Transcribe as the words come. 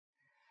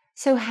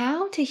So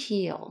how to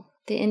heal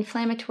the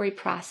inflammatory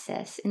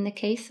process in the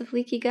case of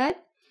leaky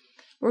gut?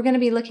 We're going to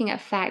be looking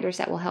at factors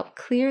that will help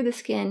clear the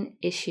skin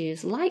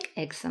issues like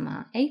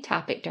eczema,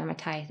 atopic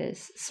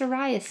dermatitis,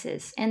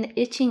 psoriasis, and the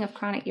itching of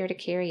chronic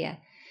urticaria.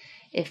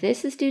 If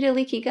this is due to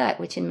leaky gut,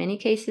 which in many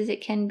cases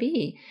it can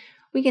be,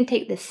 we can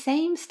take the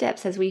same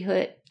steps as we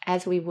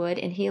would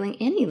in healing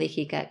any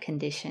leaky gut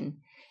condition.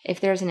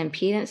 If there's an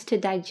impedance to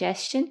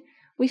digestion,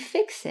 we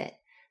fix it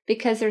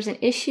because there's an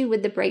issue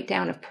with the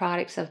breakdown of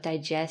products of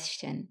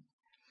digestion.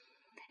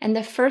 And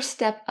the first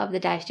step of the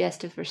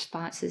digestive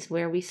response is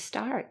where we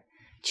start.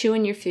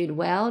 Chewing your food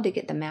well to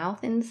get the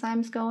mouth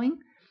enzymes going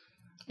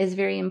is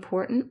very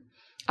important.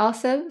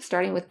 Also,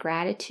 starting with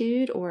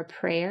gratitude or a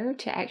prayer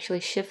to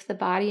actually shift the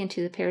body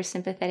into the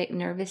parasympathetic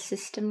nervous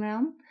system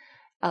realm,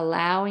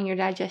 allowing your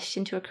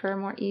digestion to occur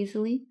more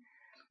easily.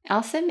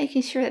 Also,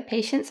 making sure that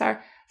patients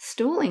are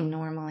stooling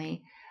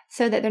normally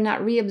so that they're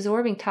not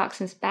reabsorbing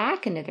toxins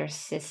back into their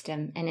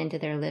system and into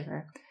their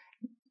liver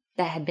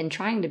that had been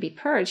trying to be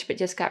purged but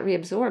just got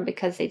reabsorbed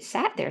because they'd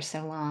sat there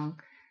so long.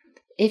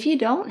 If you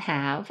don't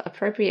have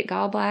appropriate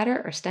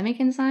gallbladder or stomach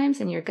enzymes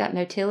and your gut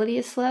motility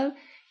is slow,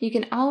 you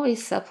can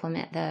always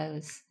supplement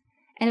those.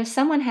 And if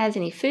someone has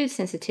any food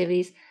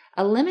sensitivities,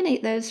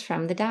 eliminate those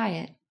from the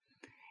diet.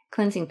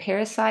 Cleansing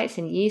parasites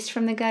and yeast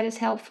from the gut is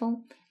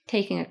helpful.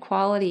 Taking a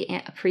quality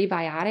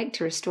prebiotic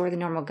to restore the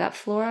normal gut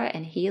flora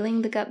and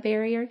healing the gut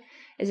barrier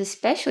is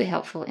especially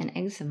helpful in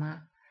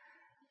eczema.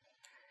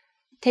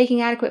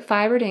 Taking adequate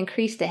fiber to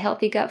increase the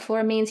healthy gut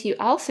flora means you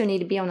also need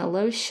to be on a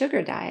low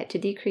sugar diet to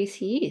decrease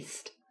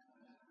yeast.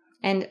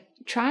 And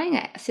trying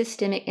a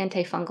systemic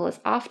antifungal is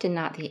often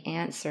not the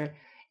answer.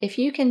 If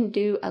you can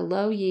do a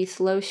low yeast,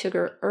 low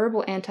sugar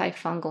herbal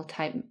antifungal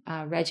type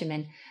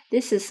regimen,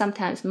 this is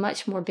sometimes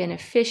much more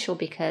beneficial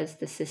because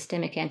the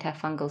systemic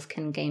antifungals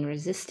can gain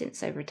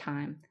resistance over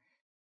time.